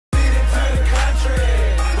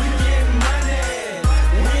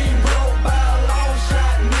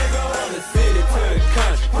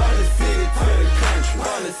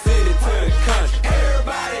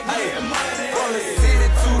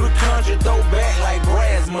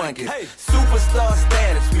junkies. Superstar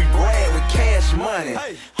status, we brag with cash money.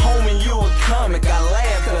 Homie, you a comic, I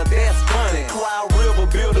laugh cause that's funny. Cloud River,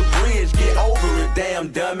 build a bridge, get over it,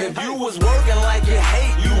 damn dummy. If you was working like you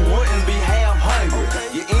hate, you wouldn't be half hungry.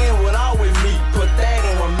 You in with always me, put that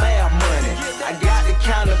on my math money. I got the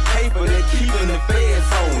kind of paper that keeping the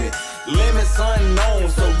feds on it. Limits unknown,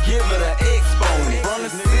 so give it an exponent. From the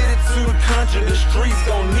city to the country, the streets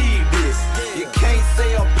gon' need this. You can't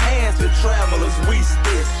sell pants to travelers, we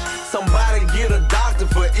stitch. Somebody get a doctor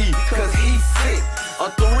for E, cause he's sick. A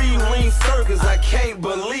 3-ring circus, I can't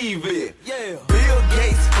believe it. Bill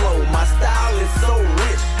Gates flow, my style is so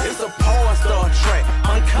rich. It's a porn star track,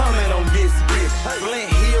 I'm coming on this bitch. Flint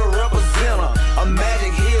Hill representer, a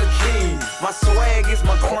Magic Hill king. My swag is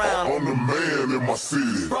my crown. I'm the man in my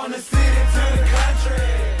city. From the city to